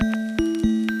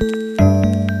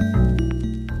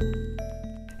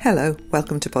Hello,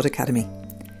 welcome to Pod Academy.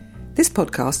 This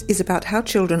podcast is about how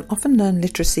children often learn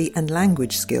literacy and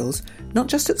language skills, not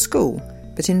just at school,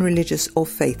 but in religious or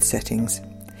faith settings.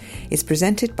 It's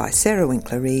presented by Sarah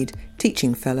Winkler-Reid,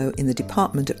 Teaching Fellow in the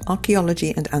Department of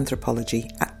Archaeology and Anthropology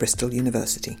at Bristol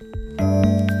University.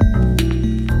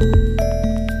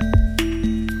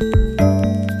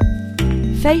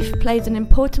 Faith plays an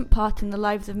important part in the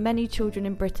lives of many children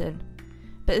in Britain.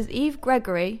 But as Eve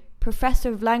Gregory, Professor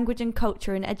of Language and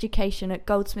Culture and Education at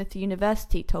Goldsmiths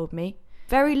University, told me,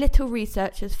 very little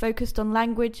research has focused on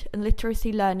language and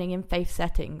literacy learning in faith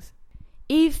settings.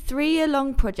 Eve's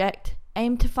 3-year-long project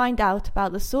aimed to find out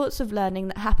about the sorts of learning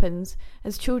that happens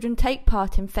as children take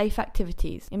part in faith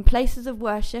activities, in places of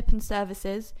worship and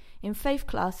services, in faith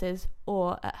classes,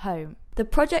 or at home. The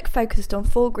project focused on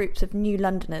 4 groups of New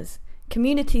Londoners,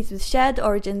 communities with shared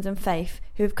origins and faith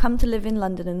who have come to live in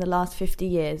London in the last 50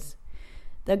 years.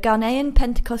 The Ghanaian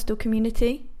Pentecostal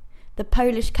community, the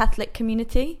Polish Catholic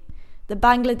community, the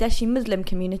Bangladeshi Muslim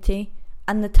community,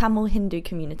 and the Tamil Hindu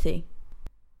community.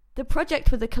 The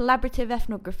project was a collaborative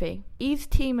ethnography. Eve's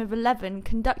team of 11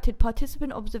 conducted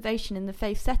participant observation in the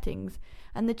faith settings,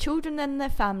 and the children and their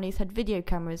families had video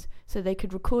cameras so they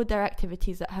could record their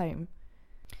activities at home.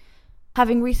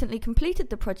 Having recently completed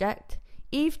the project,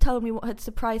 Eve told me what had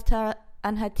surprised her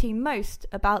and her team most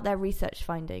about their research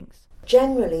findings.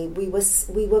 Generally, we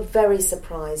were very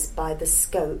surprised by the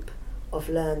scope of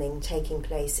learning taking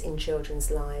place in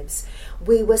children's lives.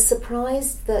 We were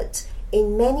surprised that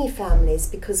in many families,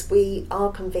 because we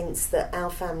are convinced that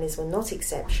our families were not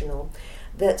exceptional,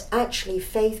 that actually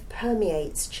faith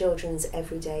permeates children's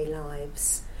everyday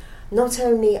lives. Not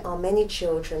only are many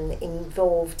children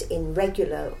involved in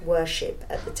regular worship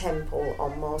at the temple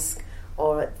or mosque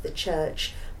or at the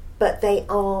church, but they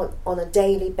are on a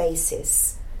daily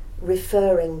basis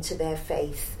referring to their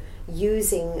faith,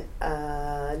 using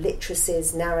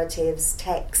literacies, narratives,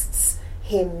 texts,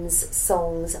 hymns,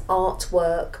 songs,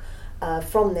 artwork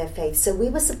from their faith. So we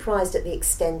were surprised at the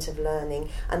extent of learning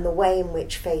and the way in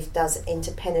which faith does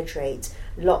interpenetrate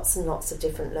lots and lots of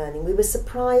different learning. We were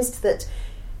surprised that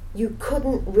you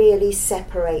couldn't really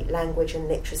separate language and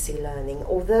literacy learning.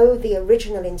 Although the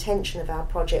original intention of our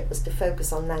project was to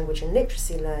focus on language and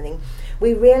literacy learning,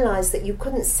 we realised that you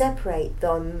couldn't separate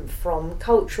them from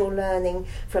cultural learning,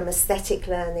 from aesthetic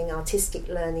learning, artistic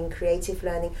learning, creative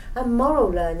learning, and moral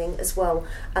learning as well.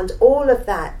 And all of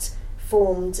that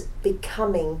formed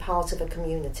becoming part of a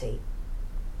community.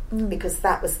 Because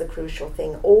that was the crucial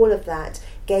thing. All of that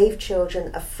gave children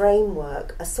a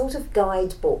framework, a sort of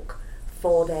guidebook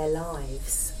for their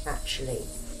lives, actually.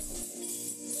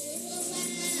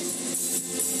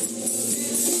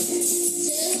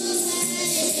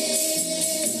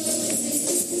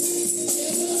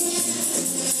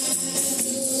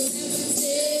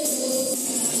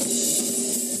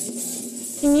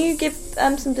 Can you give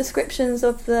some descriptions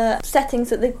of the settings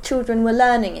that the children were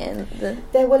learning in?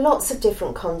 There were lots of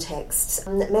different contexts.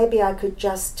 Maybe I could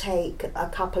just take a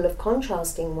couple of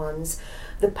contrasting ones.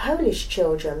 The Polish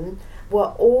children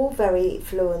were all very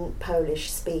fluent Polish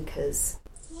speakers.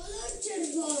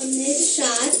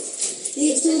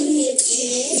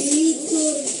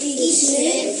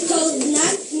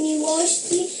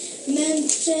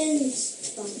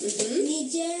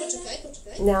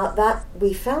 Now that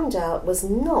we found out was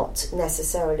not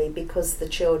necessarily because the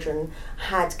children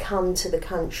had come to the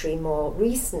country more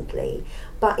recently,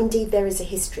 but indeed there is a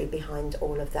history behind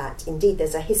all of that. Indeed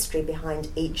there's a history behind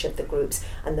each of the groups,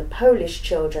 and the Polish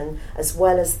children as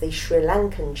well as the Sri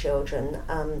Lankan children,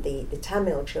 the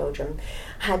Tamil children,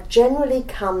 had generally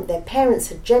come, their parents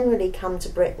had generally come to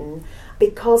Britain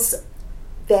because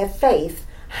their faith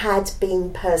had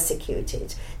been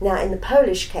persecuted. Now, in the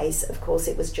Polish case, of course,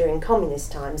 it was during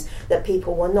communist times that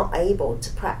people were not able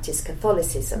to practice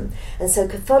Catholicism. And so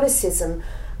Catholicism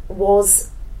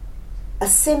was a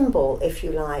symbol, if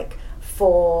you like,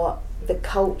 for the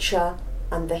culture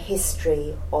and the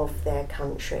history of their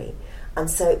country. And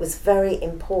so it was very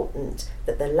important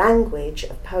that the language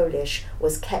of Polish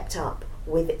was kept up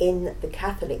within the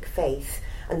Catholic faith,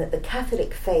 and that the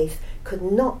Catholic faith could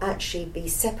not actually be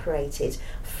separated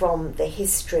from the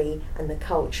history and the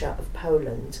culture of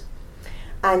Poland.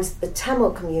 And the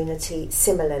Tamil community,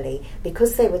 similarly,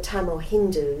 because they were Tamil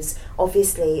Hindus,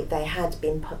 obviously they had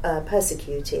been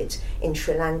persecuted in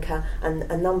Sri Lanka, and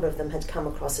a number of them had come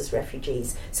across as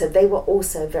refugees. So they were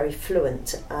also very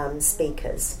fluent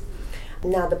speakers.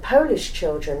 Now, the Polish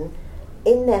children,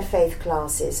 in their faith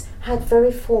classes, had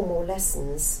very formal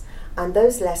lessons, and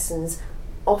those lessons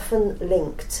often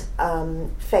linked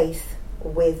faith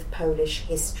with Polish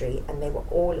history, and they were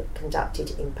all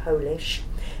conducted in Polish.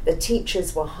 The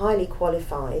teachers were highly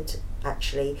qualified,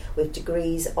 actually, with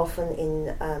degrees often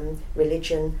in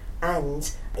religion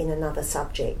and in another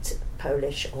subject,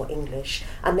 Polish or English.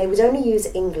 And they would only use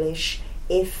English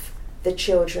if the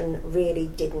children really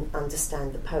didn't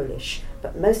understand the Polish.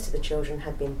 But most of the children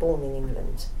had been born in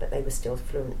England, but they were still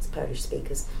fluent Polish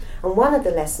speakers. And one of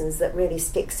the lessons that really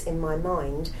sticks in my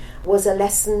mind was a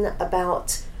lesson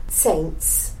about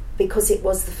saints, because it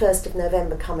was the 1st of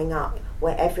November coming up,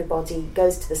 where everybody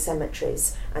goes to the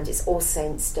cemeteries and it's All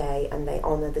Saints' Day and they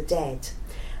honour the dead.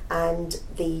 And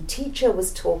the teacher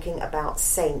was talking about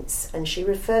saints, and she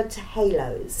referred to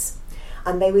halos.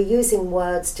 And they were using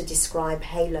words to describe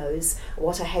halos,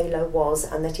 what a halo was,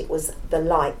 and that it was the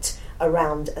light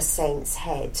around a saint's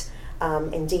head.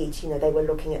 Indeed, they were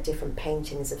looking at different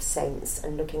paintings of saints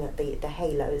and looking at the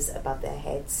halos above their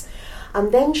heads.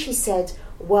 And then she said,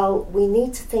 well, we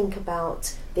need to think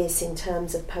about this in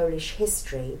terms of Polish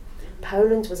history.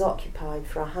 Poland was occupied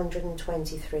for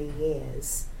 123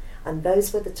 years, and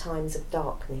those were the times of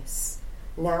darkness.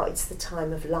 Now it's the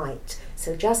time of light.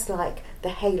 So just like the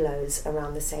halos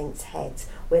around the saints' heads,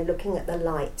 we're looking at the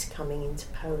light coming into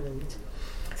Poland.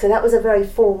 So that was a very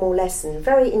formal lesson,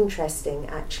 very interesting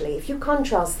actually. If you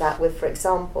contrast that with, for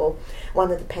example,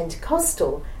 one of the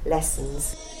Pentecostal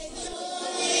lessons.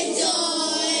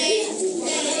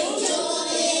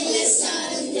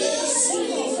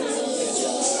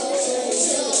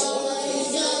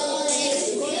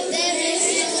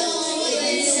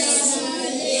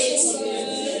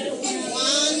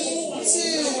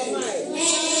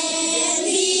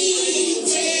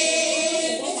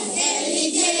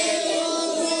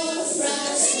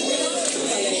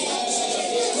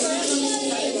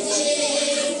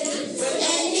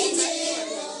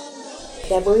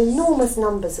 There were enormous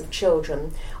numbers of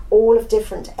children, all of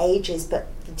different ages, but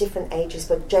the different ages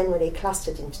were generally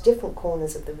clustered into different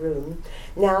corners of the room.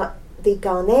 Now, the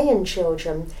Ghanaian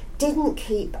children didn't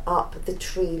keep up the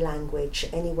Tree language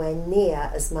anywhere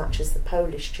near as much as the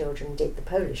Polish children did the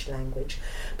Polish language,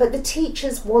 but the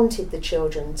teachers wanted the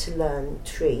children to learn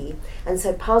Tree, and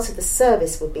so part of the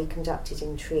service would be conducted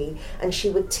in Tree, and she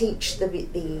would teach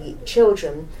the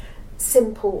children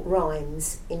simple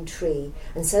rhymes in Tree,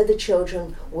 and so the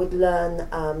children would learn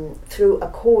through a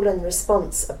call and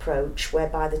response approach,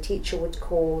 whereby the teacher would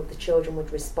call, the children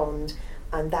would respond,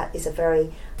 and that is a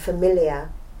very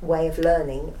familiar way of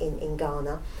learning in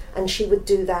Ghana, and she would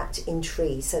do that in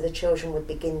Tree, so the children would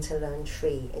begin to learn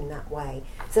Tree in that way.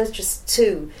 So there's just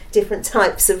two different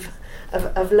types of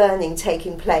learning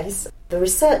taking place. The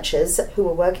researchers who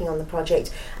were working on the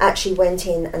project actually went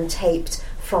in and taped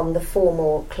from the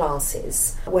formal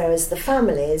classes, whereas the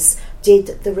families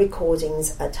did the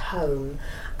recordings at home.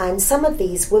 And some of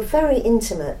these were very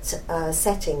intimate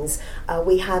settings.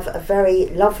 We have a very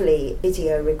lovely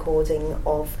video recording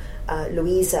of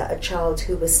Louisa, a child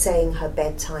who was saying her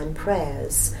bedtime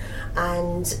prayers.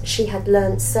 And she had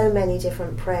learnt so many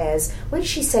different prayers, which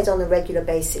she said on a regular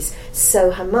basis.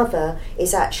 So her mother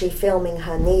is actually filming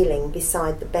her kneeling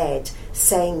beside the bed,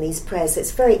 saying these prayers.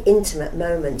 It's a very intimate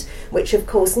moment, which of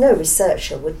course no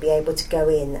researcher would be able to go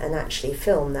in and actually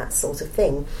film that sort of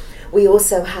thing. We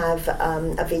also have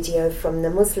a video from the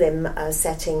Muslim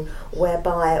setting,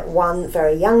 whereby one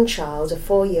very young child, a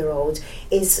 4-year-old,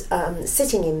 is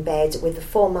sitting in bed with a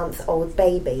 4-month-old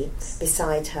baby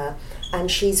beside her,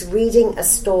 and she's reading a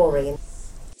story.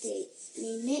 They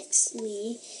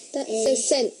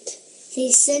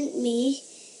sent me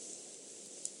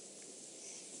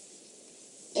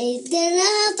a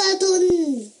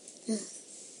Derapadun.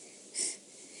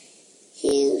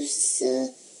 He was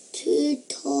too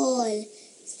tall,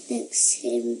 makes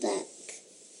him back.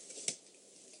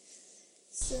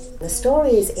 The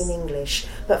story is in English,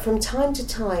 but from time to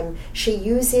time she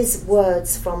uses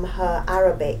words from her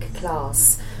Arabic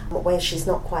class where she's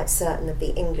not quite certain of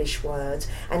the English word,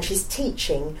 and she's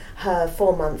teaching her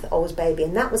 4-month-old baby,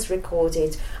 and that was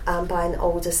recorded by an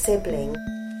older sibling.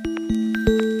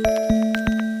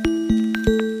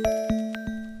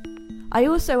 I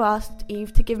also asked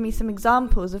Eve to give me some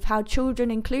examples of how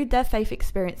children include their faith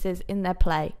experiences in their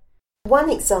play. One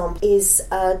example is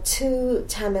 2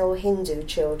 Tamil Hindu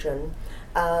children,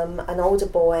 an older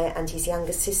boy and his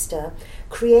younger sister,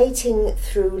 creating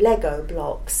through Lego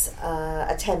blocks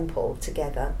a temple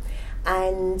together.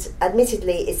 And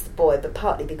admittedly it's the boy, but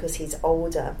partly because he's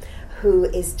older, who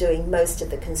is doing most of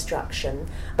the construction,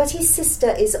 but his sister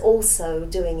is also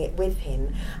doing it with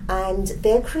him, and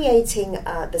they're creating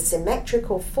the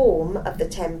symmetrical form of the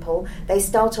temple. They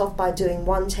start off by doing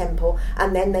one temple,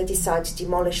 and then they decide to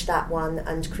demolish that one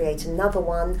and create another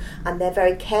one, and they're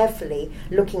very carefully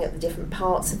looking at the different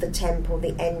parts of the temple,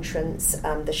 the entrance,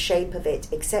 the shape of it,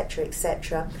 etc.,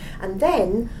 etc. And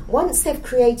then, once they've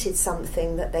created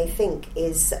something that they think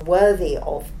is worthy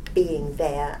of being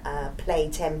their play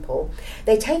temple,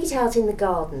 they take it out in the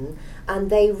garden and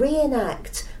they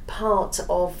reenact part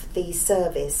of the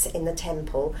service in the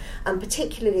temple, and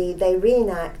particularly they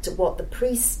reenact what the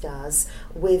priest does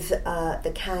with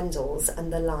the candles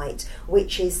and the light,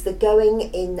 which is the going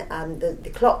in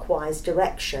the clockwise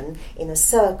direction in a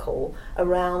circle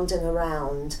around and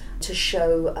around to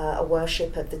show a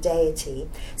worship of the deity.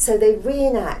 So they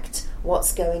reenact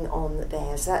what's going on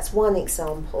there. So that's one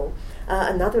example.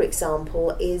 Another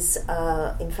example is,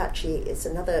 in fact, it's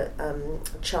another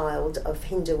child of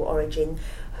Hindu origin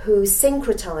who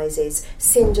syncretizes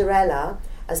Cinderella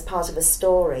as part of a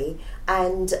story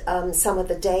and some of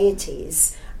the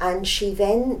deities, and she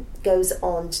then goes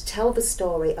on to tell the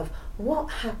story of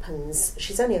what happens.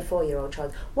 She's only a 4-year-old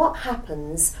child. What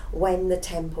happens when the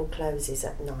temple closes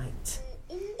at night?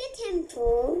 In the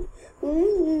temple,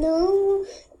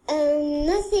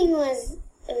 nothing was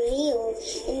real.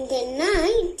 In the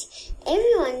night,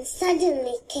 everyone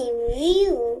suddenly came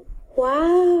real.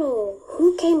 Wow!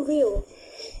 Who came real?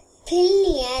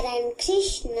 Piliyar and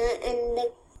Krishna and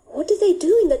What did they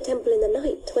do in the temple in the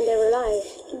night when they were alive?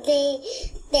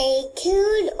 they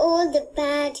killed all the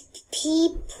bad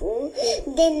people.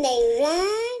 Then they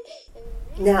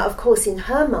ran. Now, of course, in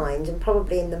her mind, and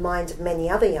probably in the mind of many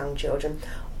other young children,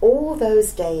 all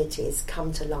those deities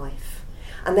come to life,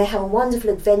 and they have a wonderful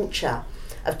adventure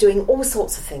of doing all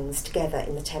sorts of things together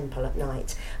in the temple at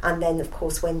night. And then, of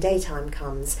course, when daytime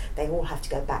comes, they all have to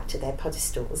go back to their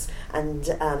pedestals and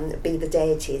be the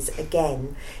deities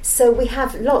again. So we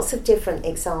have lots of different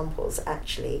examples,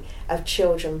 actually, of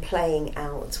children playing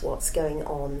out what's going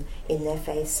on in their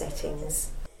faith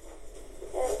settings.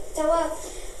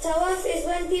 Tawaf is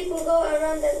when people go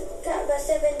around the Kaaba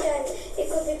 7 times. It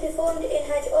could be performed in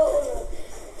Hajj or Umrah.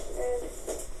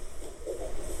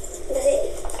 That's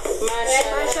it.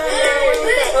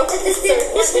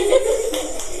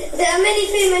 There are many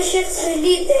famous sheikhs who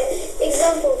lead the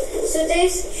example.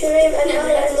 Sudais, Shuraim, and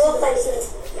Mahla and Muwaqqas.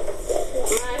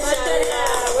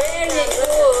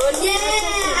 Yeah,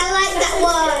 I like that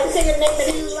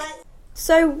one.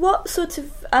 So what sort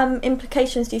of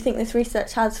implications do you think this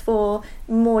research has for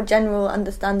more general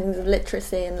understandings of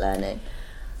literacy and learning?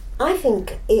 I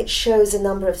think it shows a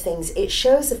number of things. It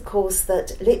shows, of course,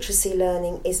 that literacy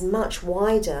learning is much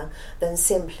wider than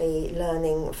simply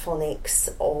learning phonics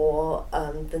or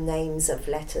the names of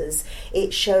letters.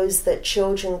 It shows that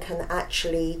children can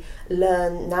actually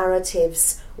learn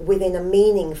narratives within a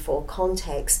meaningful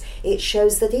context. It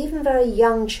shows that even very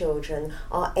young children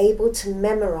are able to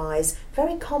memorize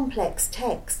very complex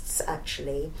texts,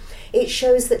 actually. It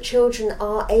shows that children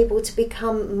are able to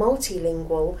become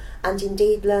multilingual and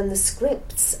indeed learn the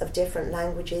scripts of different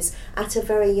languages at a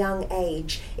very young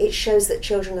age. It shows that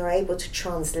children are able to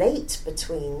translate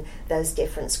between those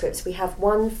different scripts. We have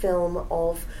one film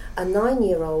of a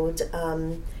 9-year-old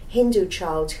Hindu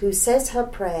child who says her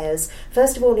prayers,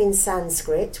 first of all in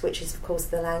Sanskrit, which is of course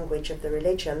the language of the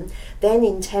religion, then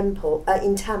in Tamil,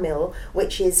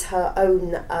 which is her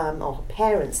own or her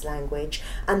parents' language,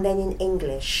 and then in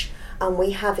English. And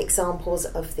we have examples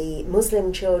of the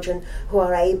Muslim children who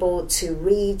are able to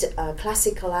read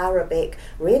classical Arabic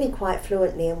really quite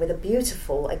fluently and with a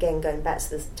beautiful, again going back to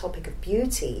the topic of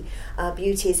beauty,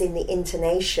 beauty is in the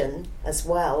intonation as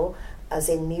well as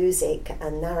in music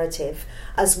and narrative,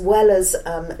 as well as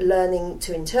learning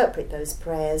to interpret those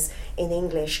prayers in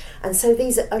English. And so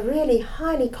these are really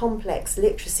highly complex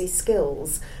literacy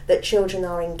skills that children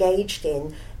are engaged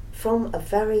in from a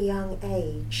very young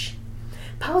age.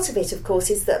 Part of it, of course,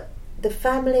 is that the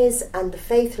families and the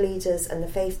faith leaders and the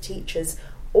faith teachers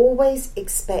always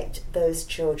expect those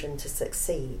children to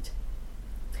succeed.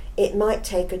 It might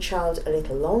take a child a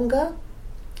little longer,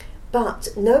 but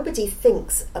nobody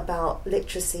thinks about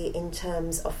literacy in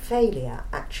terms of failure,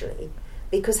 actually,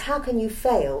 because how can you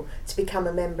fail to become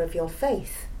a member of your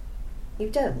faith? You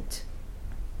don't.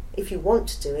 If you want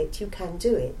to do it, you can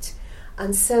do it.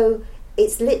 And so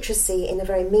it's literacy in a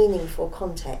very meaningful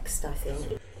context, I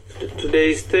think.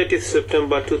 Today is 30th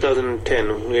September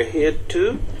 2010. We are here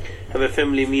to have a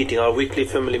family meeting, our weekly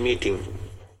family meeting.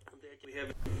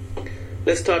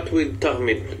 Let's start with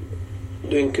Tahmid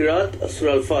doing Qiraat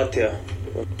Surah Al-Fatiha.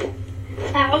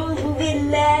 أعوذ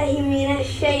بالله من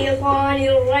الشيطان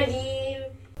الرجيم.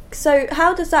 So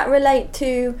how does that relate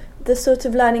to the sort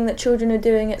of learning that children are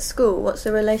doing at school? What's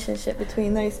the relationship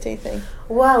between those two things?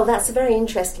 Well, that's a very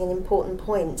interesting and important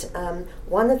point.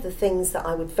 One of the things that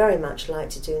I would very much like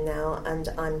to do now, and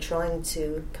I'm trying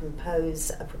to compose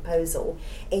a proposal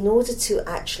in order to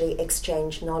actually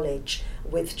exchange knowledge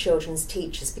with children's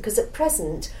teachers, because at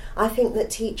present I think that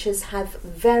teachers have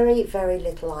very, very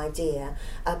little idea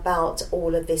about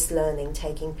all of this learning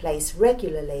taking place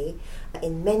regularly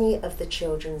in many of the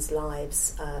children's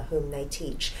lives whom they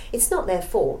teach. It's not their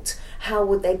fault. How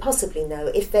would they possibly know?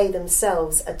 If they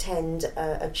themselves attend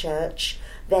a church,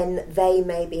 then they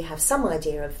maybe have some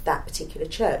idea of that particular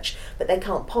church, but they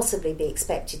can't possibly be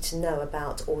expected to know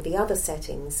about all the other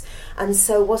settings. And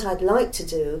so what I'd like to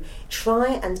do, try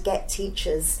and get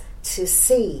teachers to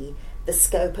see the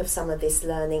scope of some of this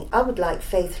learning. I would like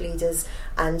faith leaders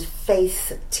and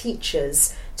faith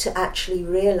teachers to actually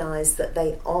realise that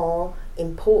they are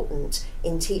important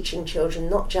in teaching children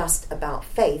not just about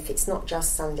faith, it's not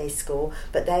just Sunday school,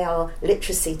 but they are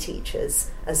literacy teachers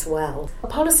as well.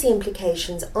 Policy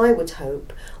implications, I would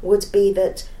hope, would be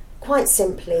that quite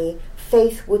simply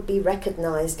faith would be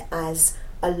recognised as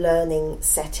a learning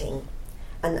setting.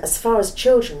 And as far as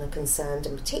children are concerned,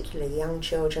 and particularly young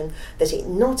children, that it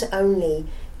not only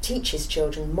teaches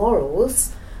children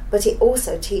morals, but it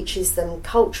also teaches them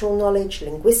cultural knowledge,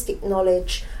 linguistic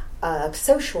knowledge,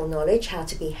 social knowledge, how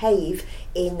to behave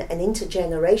in an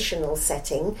intergenerational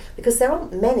setting, because there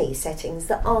aren't many settings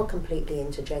that are completely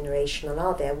intergenerational,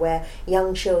 are there, where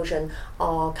young children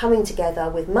are coming together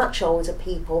with much older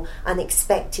people and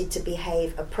expected to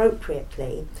behave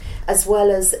appropriately, as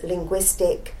well as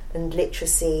linguistic and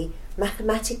literacy,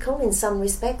 mathematical in some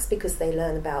respects, because they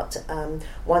learn about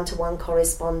one-to-one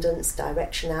correspondence,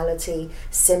 directionality,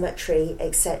 symmetry,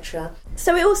 etc.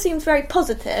 So it all seems very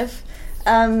positive.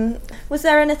 Was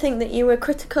there anything that you were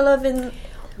critical of in?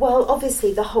 Well,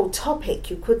 obviously the whole topic,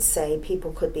 you could say,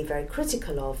 people could be very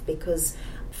critical of, because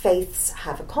faiths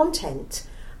have a content,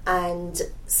 and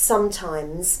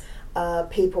sometimes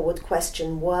people would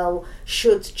question, well,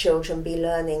 should children be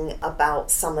learning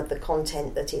about some of the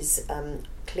content that is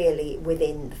clearly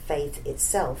within the faith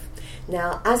itself?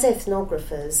 Now, as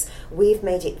ethnographers, we've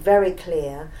made it very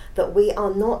clear that we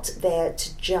are not there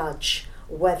to judge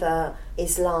whether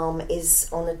Islam is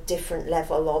on a different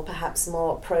level or perhaps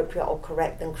more appropriate or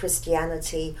correct than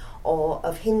Christianity or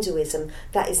of Hinduism.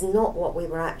 That is not what we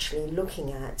were actually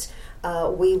looking at.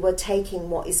 We were taking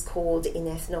what is called in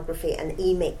ethnography an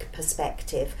emic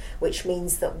perspective, which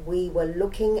means that we were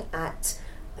looking at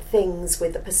things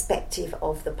with the perspective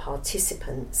of the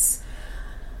participants.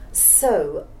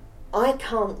 So I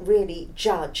can't really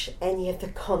judge any of the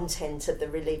content of the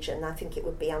religion. I think it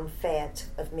would be unfair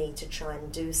of me to try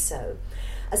and do so.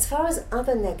 As far as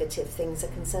other negative things are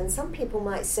concerned, some people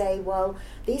might say, well,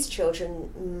 these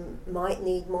children might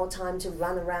need more time to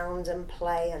run around and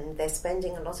play, and they're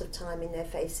spending a lot of time in their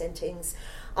faith settings.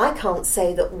 I can't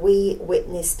say that we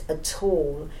witnessed at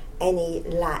all any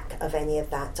lack of any of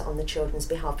that on the children's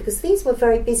behalf, because these were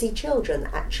very busy children,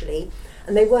 actually,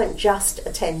 and they weren't just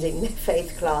attending their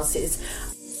faith classes.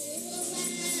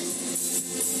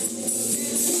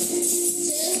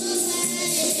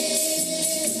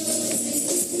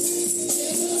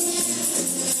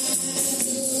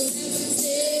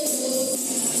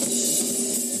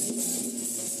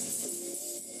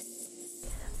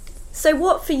 So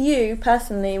what for you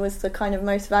personally was the kind of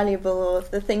most valuable, or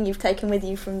the thing you've taken with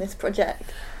you from this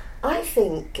project? I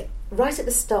think right at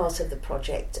the start of the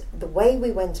project, the way we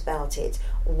went about it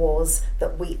was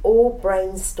that we all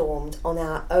brainstormed on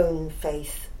our own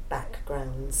faith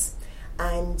backgrounds,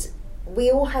 and we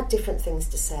all had different things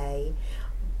to say,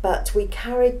 but we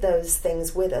carried those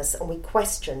things with us and we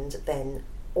questioned then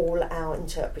all our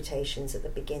interpretations at the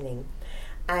beginning.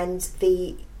 And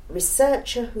the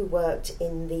researcher who worked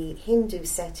in the Hindu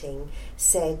setting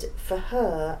said for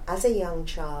her, as a young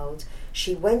child,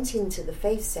 she went into the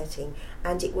faith setting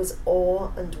and it was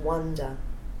awe and wonder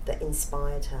that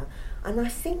inspired her. And I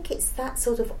think it's that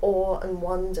sort of awe and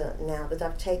wonder now that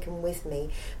I've taken with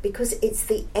me, because it's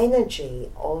the energy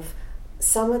of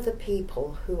some of the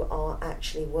people who are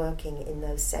actually working in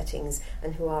those settings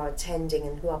and who are attending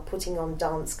and who are putting on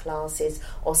dance classes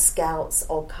or scouts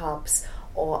or cubs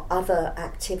or other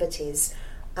activities,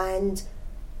 and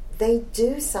they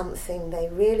do something they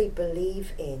really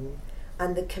believe in,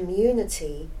 and the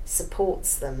community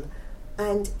supports them,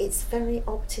 and it's very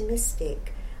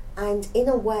optimistic. And in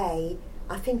a way,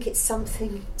 I think it's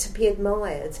something to be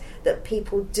admired, that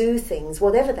people do things,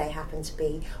 whatever they happen to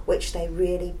be, which they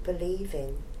really believe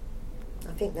in.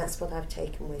 I think that's what I've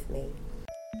taken with me.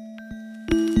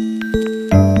 you.